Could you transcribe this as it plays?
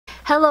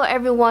Hello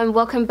everyone,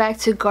 welcome back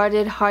to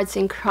Guarded Hearts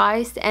in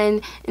Christ,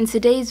 and in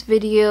today's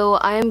video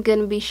I am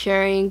going to be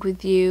sharing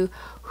with you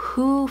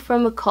who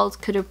from a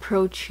cult could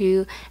approach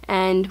you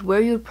and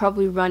where you would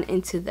probably run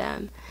into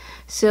them.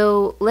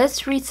 So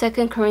let's read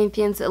 2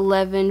 Corinthians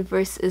 11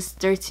 verses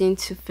 13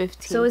 to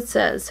 15. So it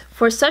says,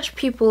 "For such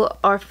people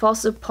are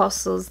false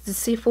apostles,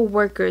 deceitful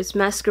workers,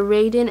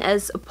 masquerading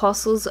as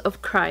apostles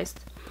of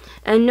Christ.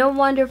 And no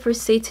wonder, for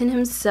Satan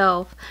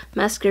himself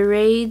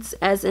masquerades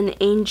as an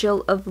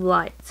angel of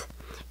light.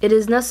 It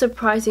is not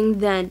surprising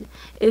then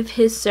if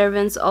his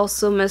servants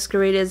also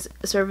masquerade as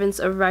servants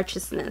of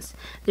righteousness.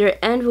 Their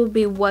end will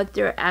be what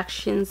their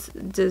actions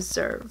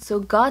deserve." So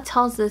God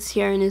tells us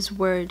here in his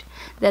word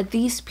that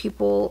these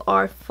people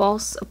are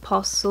false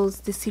apostles,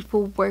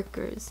 deceitful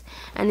workers,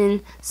 and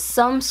in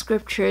some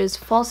scriptures,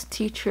 false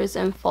teachers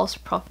and false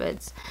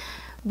prophets.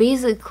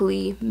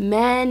 Basically,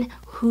 man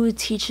who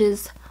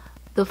teaches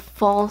the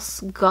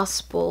false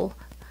gospel,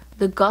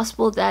 the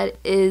gospel that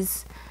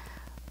is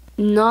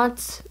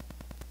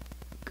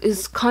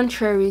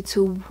contrary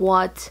to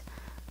what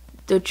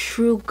the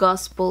true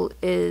gospel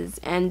is,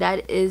 and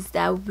that is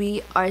that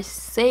we are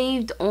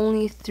saved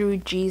only through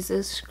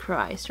Jesus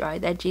Christ,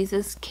 right? That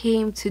Jesus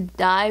came to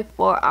die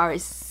for our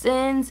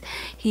sins.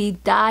 He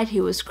died, he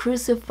was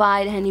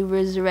crucified, and he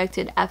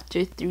resurrected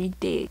after 3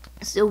 days.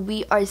 So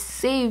we are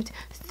saved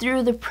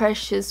through the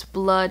precious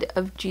blood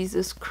of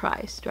Jesus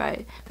Christ,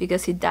 right?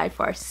 Because he died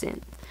for our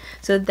sins.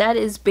 So that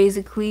is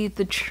basically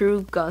the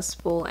true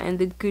gospel and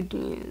the good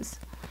news.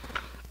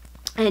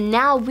 And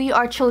now we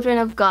are children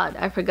of God.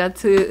 I forgot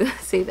to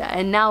say that.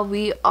 And now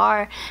we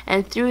are,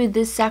 and through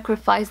this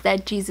sacrifice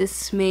that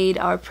Jesus made,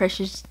 our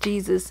precious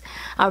Jesus,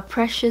 our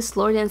precious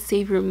Lord and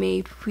Savior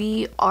made,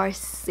 we are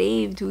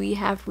saved. We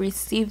have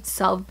received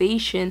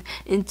salvation,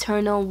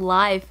 eternal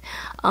life,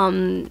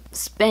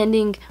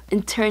 spending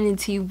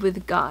eternity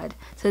with God.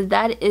 So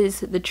that is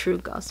the true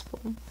gospel.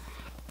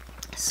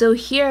 So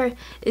here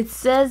it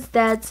says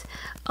that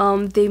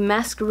they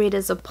masquerade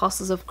as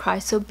apostles of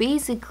Christ. So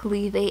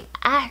basically they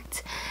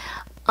act,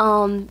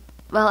 well,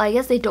 I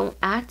guess they don't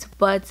act,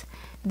 but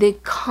they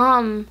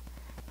come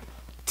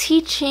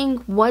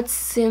teaching what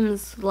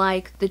seems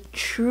like the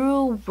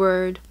true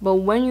word, but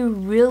when you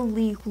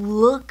really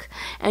look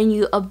and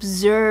you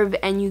observe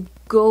and you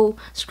go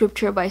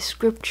scripture by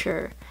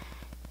scripture,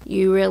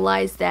 you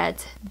realize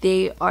that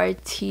they are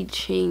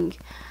teaching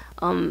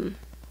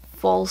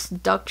false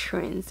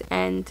doctrines.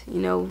 And you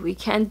know, we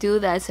can't do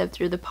that except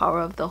through the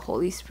power of the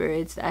Holy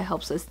Spirit that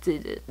helps us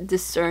to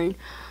discern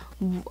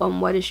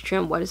what is true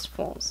and what is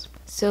false.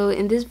 So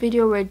in this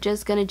video we're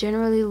just gonna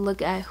generally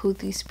look at who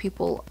these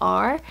people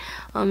are.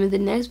 In the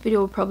next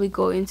video we'll probably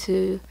go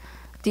into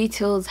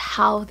details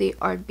how they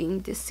are being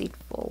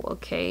deceitful,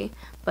 okay?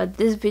 But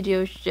this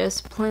video is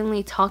just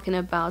plainly talking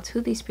about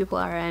who these people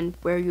are and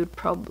where you'd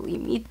probably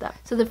meet them.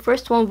 So the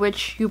first one,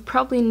 which you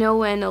probably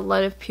know and a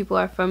lot of people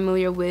are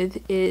familiar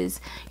with, is,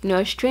 you know,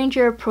 a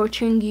stranger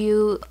approaching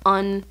you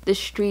on the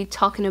street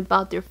talking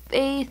about their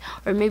faith,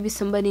 or maybe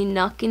somebody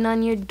knocking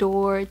on your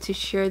door to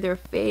share their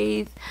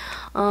faith.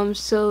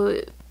 So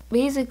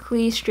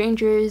basically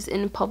strangers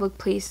in public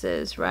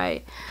places,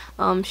 right?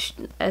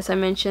 As I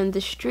mentioned,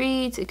 the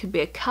streets, it could be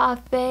a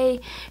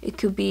cafe, it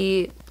could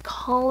be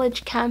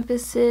college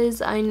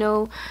campuses. I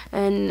know,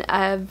 and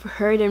I've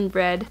heard and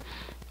read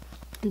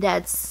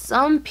that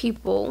some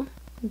people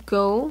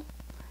go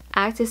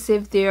act as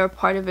if they are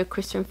part of a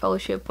Christian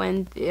fellowship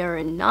when they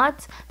are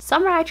not.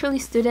 Some are actually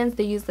students,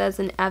 they use that as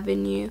an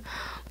avenue,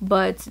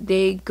 but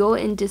they go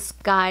in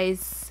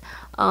disguise.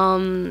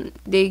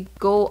 They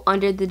go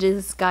under the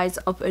disguise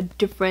of a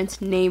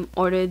different name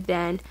other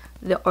than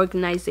the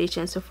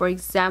organization. So for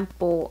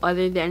example,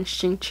 other than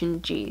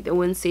Shincheonji, they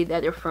wouldn't say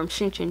that they're from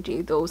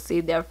Shincheonji, they'll say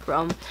they're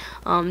from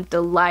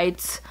the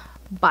Light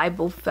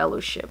Bible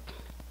Fellowship.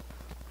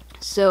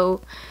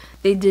 So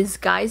they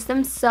disguise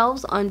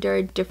themselves under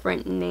a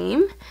different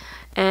name.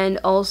 And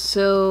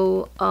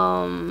also,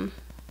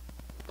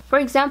 for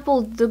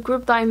example, the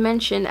group that I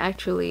mentioned,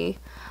 actually,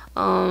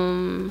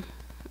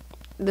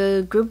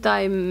 the group that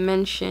I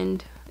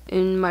mentioned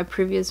in my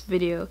previous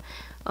video,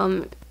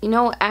 you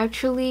know,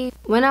 actually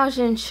when I was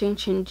in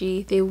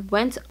Shincheonji, they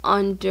went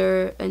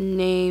under a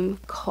name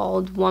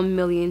called 1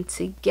 Million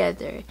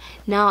Together.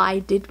 Now I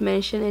did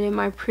mention it in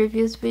my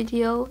previous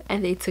video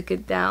and they took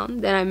it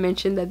down. Then I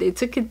mentioned that they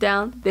took it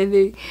down, then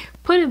they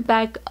put it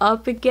back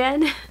up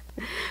again.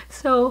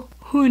 So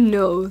who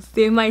knows,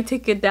 they might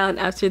take it down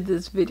after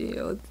this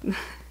video.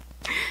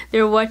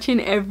 They're watching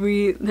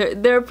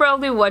they're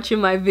probably watching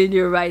my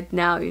video right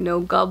now. You know,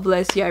 God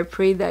bless you. I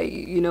pray that,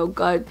 you know,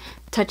 God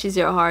touches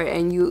your heart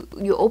and you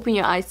open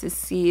your eyes to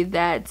see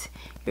that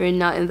you're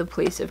not in the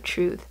place of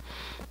truth.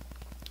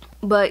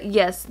 But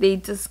yes, they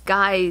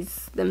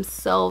disguise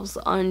themselves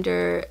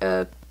under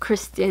a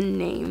Christian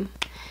name.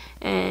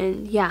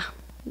 And yeah,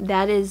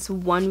 that is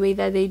one way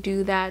that they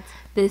do that.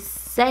 The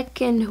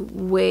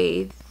second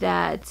way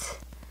that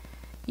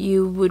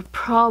you would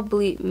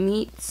probably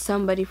meet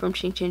somebody from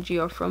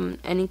Shincheonji or from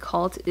any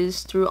cult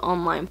is through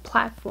online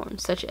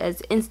platforms such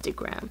as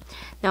Instagram.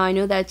 Now I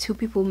know that 2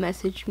 people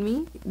messaged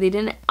me. They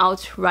didn't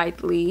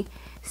outrightly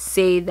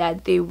say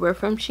that they were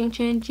from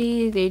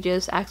Shincheonji. They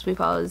just asked me if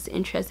I was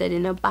interested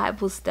in a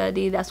Bible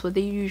study. That's what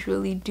they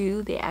usually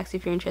do. They ask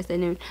if you're interested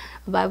in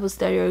a Bible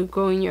study or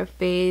growing your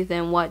faith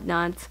and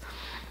whatnot.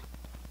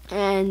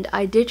 And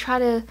I did try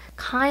to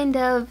kind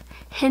of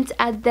hint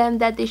at them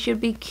that they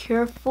should be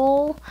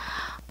careful,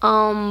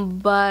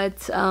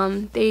 but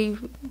they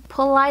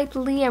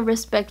politely and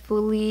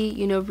respectfully,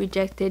 you know,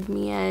 rejected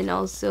me. And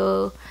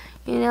also,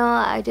 you know,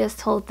 I just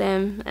told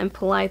them and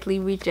politely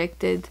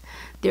rejected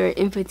their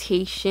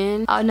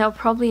invitation. I'll now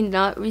probably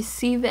not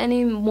receive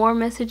any more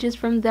messages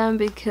from them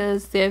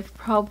because they've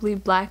probably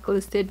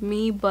blacklisted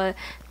me, but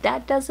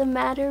that doesn't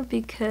matter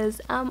because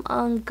I'm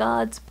on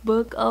God's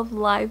book of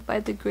life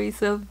by the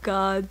grace of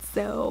God,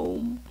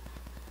 so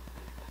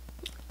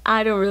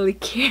I don't really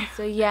care.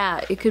 So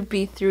yeah, it could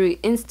be through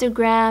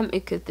Instagram,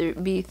 it could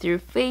be through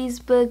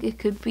Facebook, it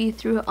could be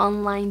through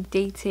online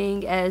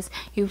dating. As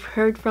you've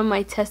heard from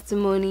my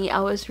testimony,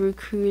 I was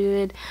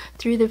recruited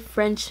through the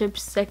friendship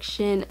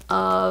section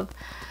of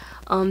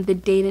the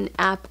dating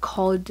app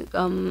called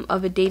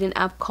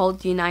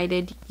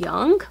United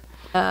Young.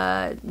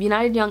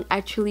 United Young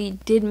actually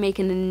did make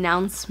an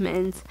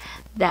announcement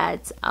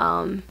that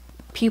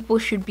people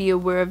should be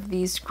aware of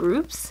these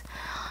groups,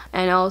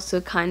 and also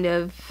kind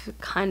of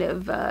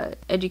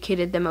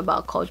educated them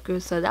about culture.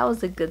 So that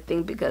was a good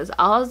thing, because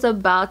I was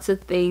about to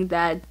think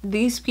that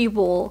these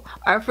people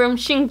are from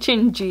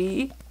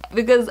Shincheonji,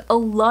 because a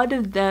lot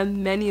of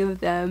them, many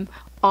of them,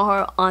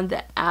 are on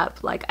the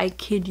app. Like, I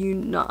kid you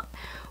not.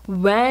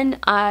 When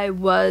I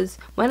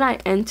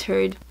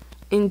entered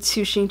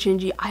into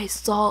Shincheonji, I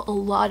saw a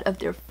lot of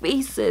their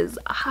faces.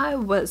 I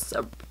was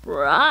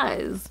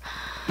surprised.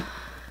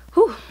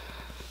 Whew.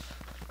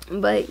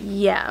 But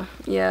yeah,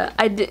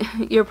 I did.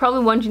 You're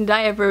probably wondering, did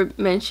I ever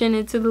mention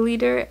it to the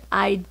leader?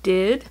 I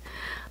did,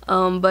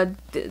 but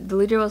the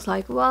leader was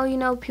like, well, you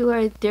know, people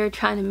are there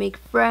trying to make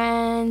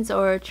friends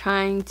or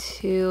trying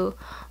to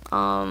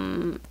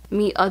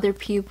meet other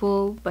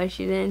people, but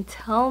she didn't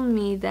tell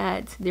me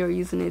that they were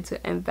using it to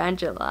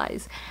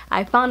evangelize.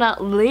 I found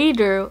out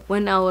later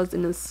when I was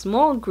in a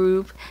small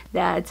group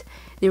that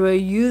they were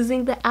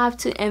using the app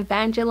to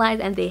evangelize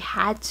and they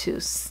had to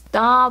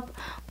stop,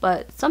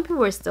 but some people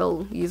were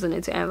still using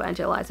it to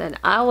evangelize, and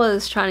I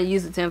was trying to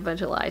use it to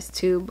evangelize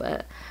too,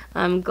 but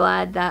I'm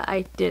glad that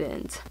I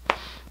didn't.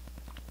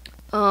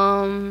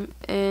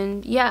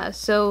 And yeah,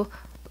 so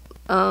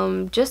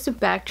just to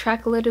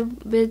backtrack a little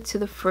bit to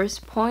the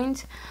first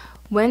point,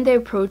 when they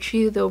approach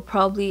you, they'll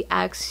probably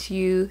ask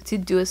you to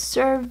do a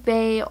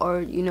survey,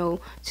 or, you know,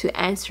 to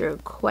answer a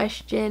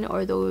question,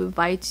 or they'll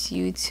invite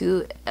you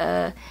to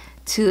an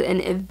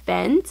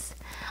event,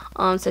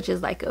 such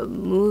as like a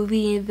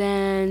movie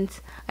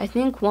event. I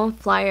think one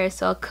flyer I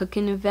saw, a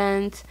cooking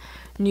event,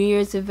 New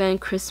Year's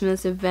event,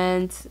 Christmas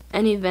event,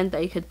 any event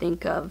that you could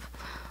think of.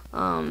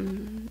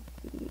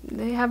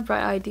 They have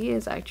bright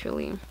ideas,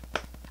 actually.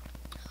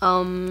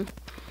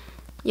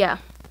 Yeah.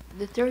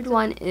 The third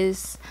one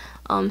is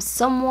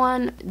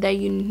someone that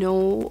you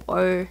know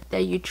or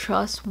that you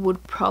trust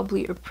would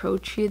probably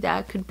approach you.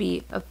 That could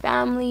be a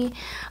family,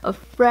 a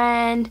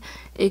friend,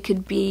 it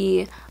could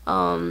be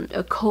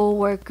a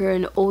coworker,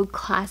 an old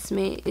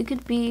classmate. It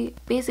could be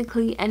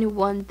basically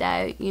anyone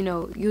that you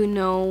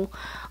know.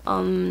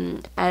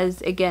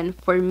 As again,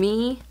 for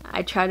me,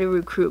 I try to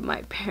recruit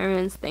my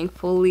parents.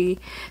 Thankfully,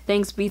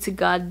 thanks be to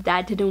God,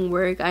 that didn't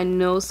work. I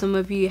know some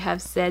of you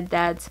have said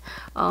that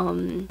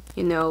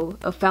you know,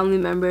 a family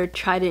member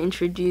tried to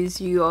introduce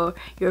you, or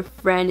your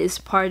friend is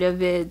part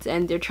of it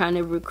and they're trying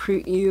to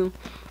recruit you.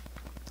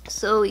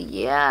 So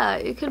yeah,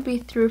 it could be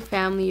through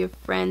family or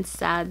friends,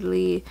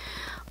 sadly.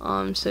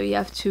 So you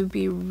have to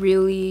be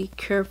really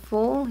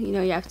careful. You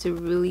know, you have to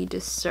really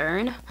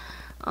discern.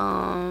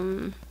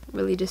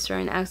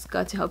 Ask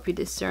God to help you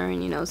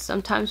discern. You know,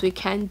 sometimes we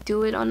can't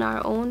do it on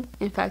our own.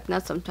 In fact,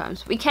 not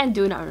sometimes, we can't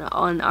do it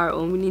on our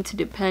own. We need to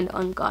depend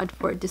on God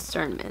for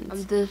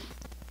discernment.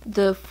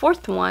 The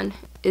fourth one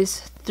is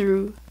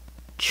through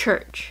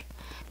church.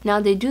 Now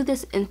they do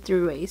this in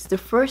 3 ways. The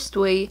first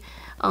way,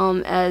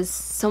 as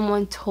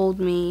someone told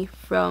me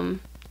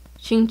from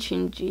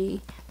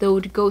Shincheonji, they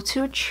would go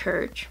to a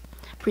church,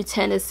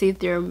 pretend as if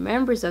they're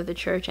members of the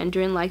church, and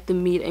during like the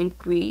meet and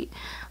greet,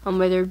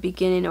 whether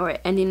beginning or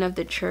ending of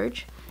the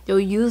church, they'll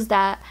use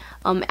that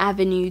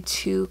avenue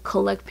to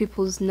collect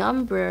people's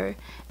number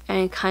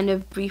and kind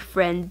of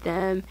befriend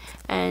them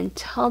and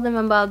tell them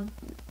about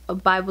a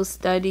Bible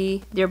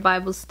study, their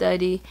Bible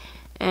study,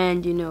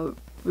 and, you know,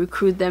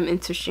 recruit them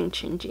into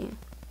Shincheonji.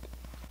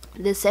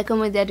 The second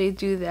way that they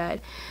do that,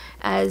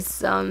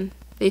 as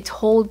they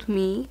told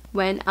me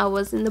when I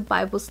was in the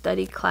Bible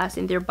study class,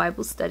 in their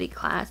Bible study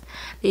class,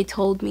 they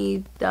told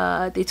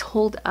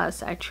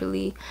us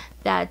actually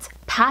that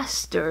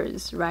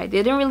pastors, right?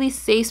 They didn't really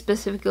say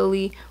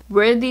specifically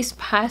where these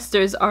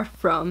pastors are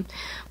from,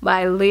 but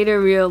I later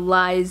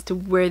realized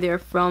where they're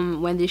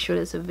from when they showed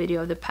us a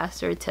video of the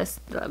pastor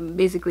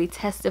basically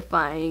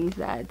testifying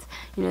that,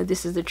 you know,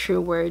 this is the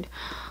true word,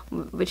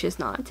 which is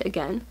not,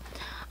 again.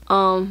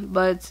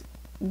 But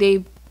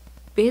they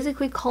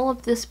basically call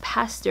up this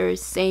pastor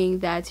saying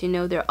that, you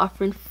know, they're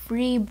offering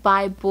free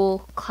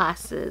Bible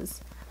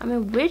classes. I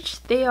mean,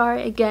 which they are,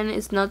 again,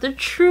 it's not the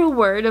true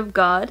word of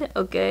God,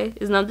 okay?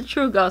 It's not the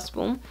true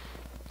gospel.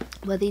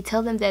 But they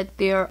tell them that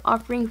they are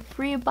offering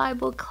free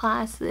Bible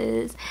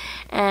classes.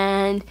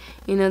 And,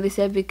 you know, they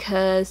said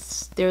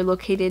because they're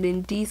located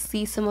in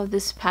DC, some of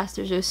these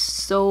pastors are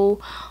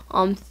so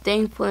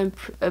thankful and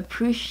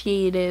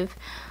appreciative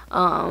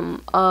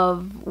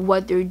of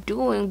what they're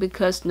doing,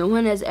 because no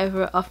one has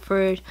ever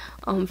offered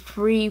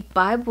free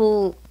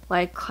Bible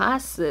like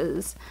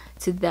classes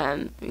to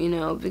them, you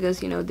know,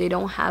 because, you know, they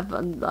don't have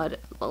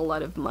a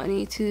lot of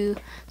money to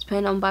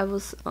spend on Bible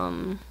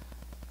school,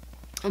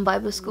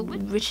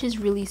 which is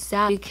really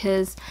sad,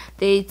 because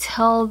they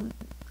tell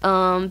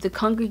the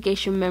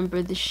congregation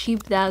member, the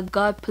sheep that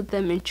God put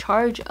them in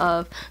charge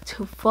of,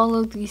 to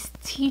follow these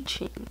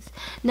teachings.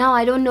 Now,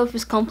 I don't know if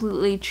it's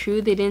completely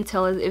true. They didn't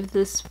tell us if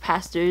these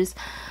pastors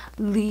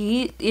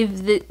these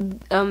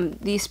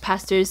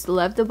pastors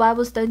left the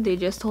Bible study. They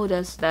just told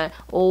us that,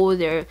 oh,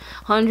 there are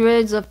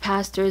hundreds of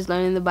pastors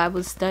learning the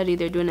Bible study.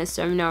 They're doing a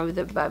seminar with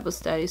the Bible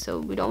study. So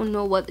we don't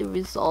know what the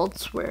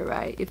results were,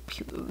 right? If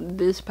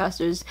these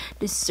pastors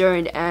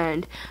discerned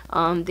and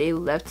they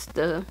left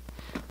the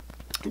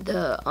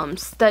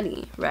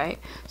study, right?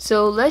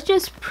 So let's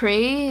just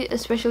pray,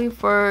 especially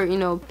for, you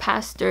know,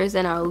 pastors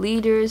and our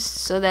leaders,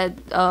 so that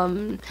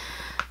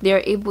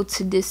they're able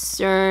to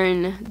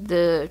discern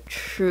the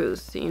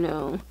truth, you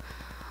know.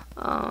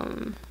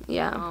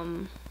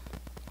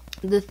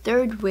 The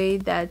third way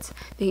that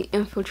they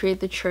infiltrate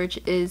the church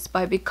is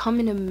by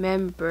becoming a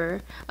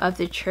member of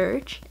the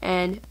church.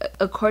 And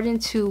according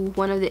to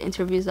one of the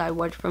interviews I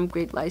watched from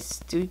Great Light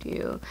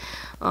Studio,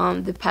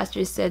 the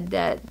pastor said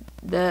that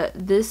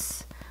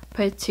this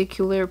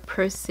particular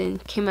person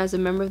came as a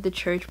member of the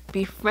church,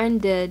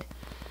 befriended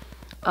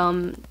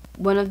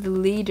one of the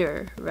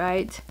leader,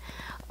 right,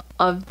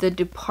 of the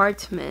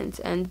department,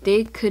 and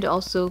they could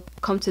also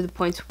come to the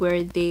point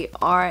where they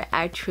are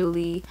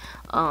actually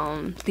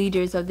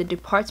leaders of the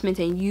department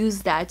and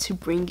use that to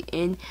bring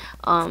in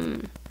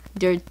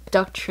their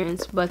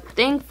doctrines. But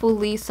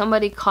thankfully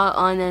somebody caught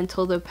on and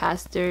told the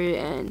pastor,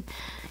 and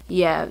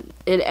yeah,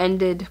 it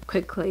ended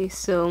quickly.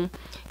 So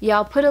yeah,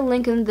 I'll put a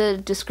link in the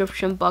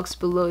description box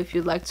below if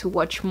you'd like to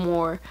watch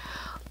more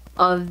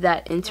of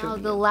that interview. Now,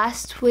 the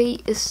last way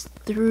is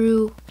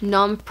through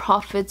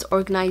non-profit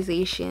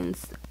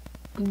organizations.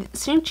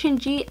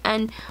 Shincheonji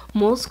and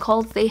most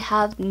cults, they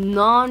have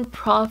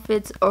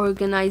non-profit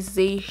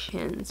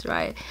organizations,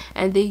 right?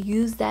 And they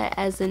use that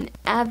as an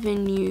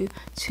avenue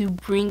to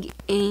bring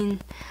in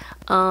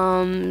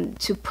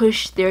to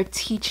push their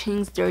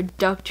teachings, their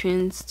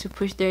doctrines, to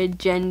push their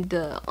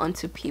agenda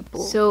onto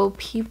people. So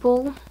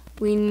people,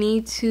 we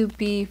need to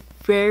be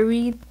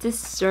very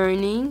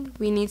discerning.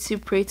 We need to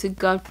pray to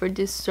God for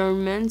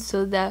discernment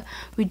so that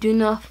we do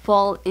not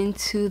fall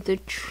into the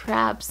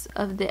traps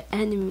of the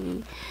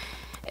enemy.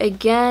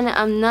 Again,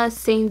 I'm not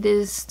saying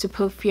this to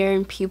put fear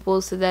in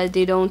people so that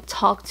they don't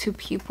talk to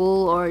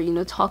people, or, you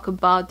know, talk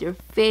about their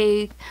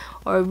faith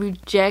or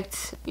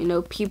reject, you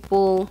know,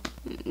 people.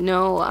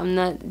 No, I'm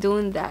not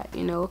doing that,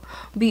 you know.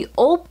 Be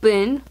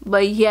open,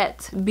 but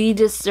yet be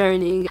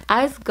discerning.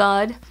 Ask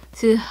God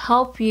to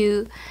help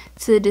you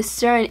to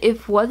discern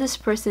if what this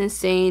person is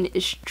saying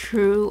is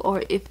true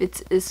or if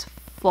it is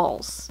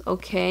false,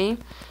 okay?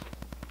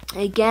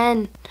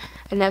 Again,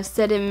 and I've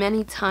said it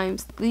many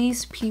times,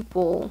 these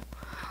people,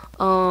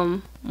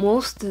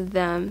 most of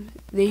them,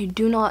 they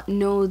do not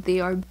know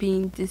they are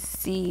being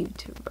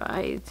deceived,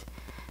 right?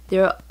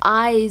 Their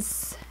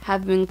eyes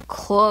have been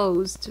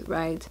closed,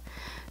 right?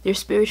 Their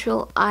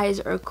spiritual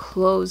eyes are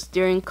closed.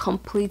 They're in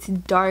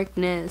complete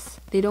darkness.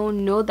 They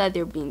don't know that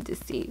they're being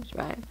deceived,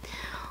 right?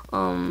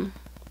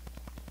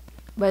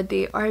 But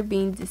they are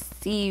being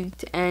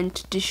deceived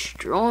and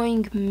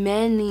destroying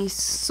many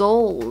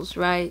souls,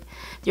 right?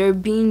 They're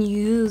being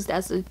used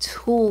as a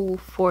tool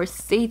for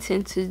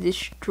Satan to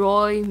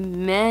destroy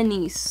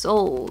many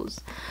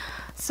souls.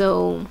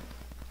 So,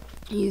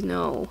 you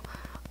know,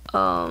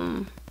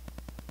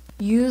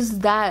 use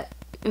that,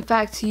 in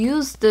fact,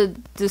 use the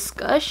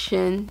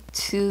discussion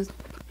to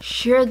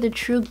share the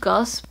true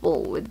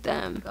gospel with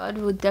them. God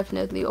will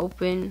definitely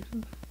open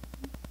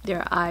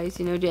their eyes,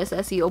 you know, just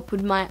as he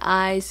opened my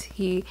eyes,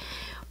 he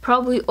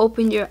probably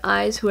opened your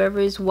eyes, whoever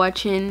is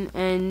watching,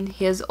 and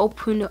he has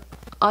opened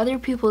other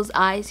people's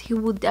eyes. He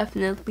will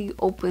definitely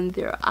open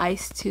their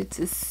eyes too,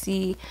 to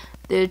see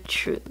the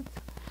truth.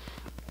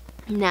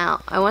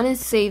 Now, I want to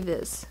say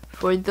this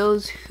for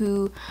those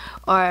who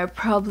are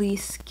probably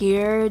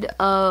scared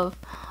of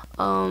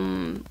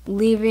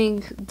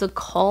leaving the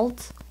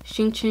cult,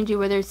 Shincheonji,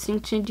 whether it's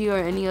Shincheonji or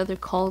any other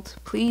cult,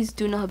 please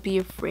do not be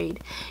afraid.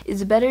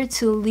 It's better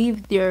to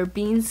leave there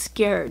being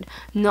scared,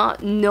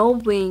 not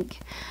knowing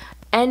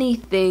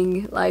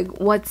anything like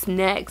what's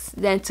next,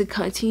 than to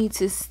continue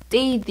to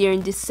stay there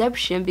in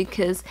deception,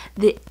 because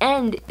the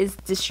end is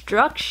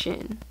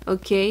destruction.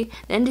 Okay,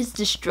 the end is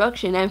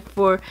destruction, and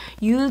for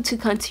you to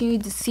continue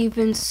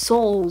deceiving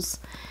souls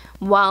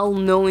while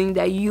knowing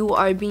that you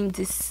are being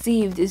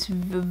deceived is a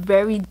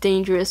very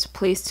dangerous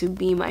place to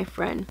be, my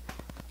friend.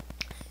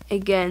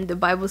 Again, the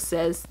Bible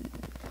says,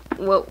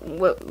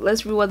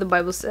 let's read what the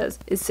Bible says.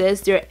 It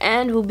says their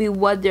end will be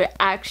what their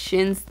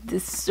actions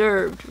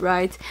deserved,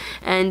 right?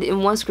 And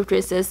in one scripture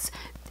it says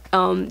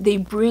they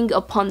bring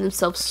upon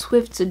themselves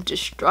swift to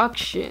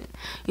destruction.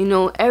 You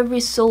know,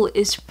 every soul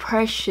is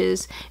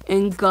precious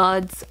in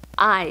God's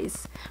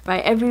eyes,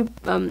 right?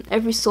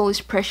 Every soul is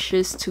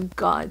precious to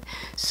God.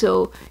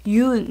 So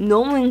you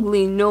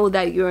knowingly know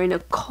that you're in a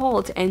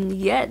cult, and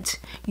yet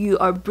you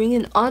are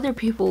bringing other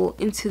people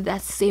into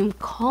that same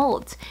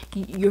cult.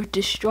 You're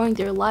destroying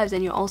their lives,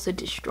 and you're also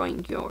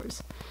destroying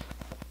yours.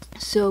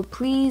 So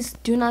please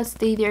do not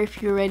stay there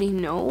if you already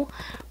know.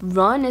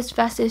 Run as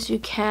fast as you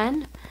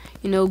can.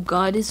 You know,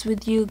 God is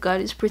with you,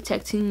 God is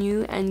protecting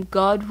you, and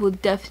God will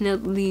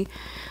definitely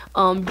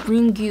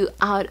bring you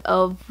out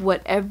of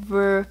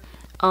whatever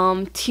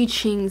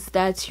teachings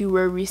that you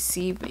were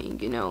receiving,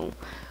 you know.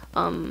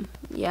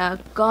 Yeah,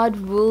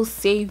 God will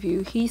save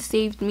you. He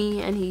saved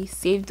me, and he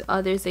saved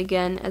others,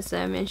 again, as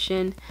I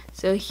mentioned.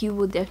 So he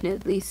will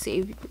definitely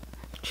save you.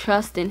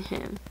 Trust in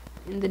him.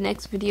 In the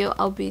next video,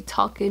 I'll be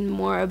talking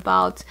more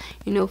about,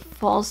 you know,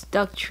 false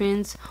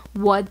doctrines,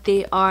 what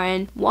they are,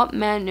 and what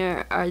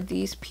manner are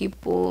these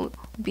people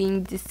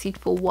being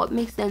deceitful, what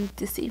makes them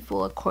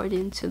deceitful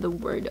according to the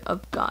word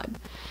of God.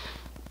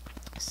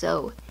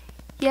 So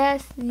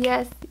yes,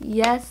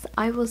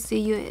 I will see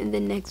you in the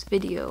next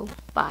video.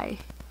 Bye.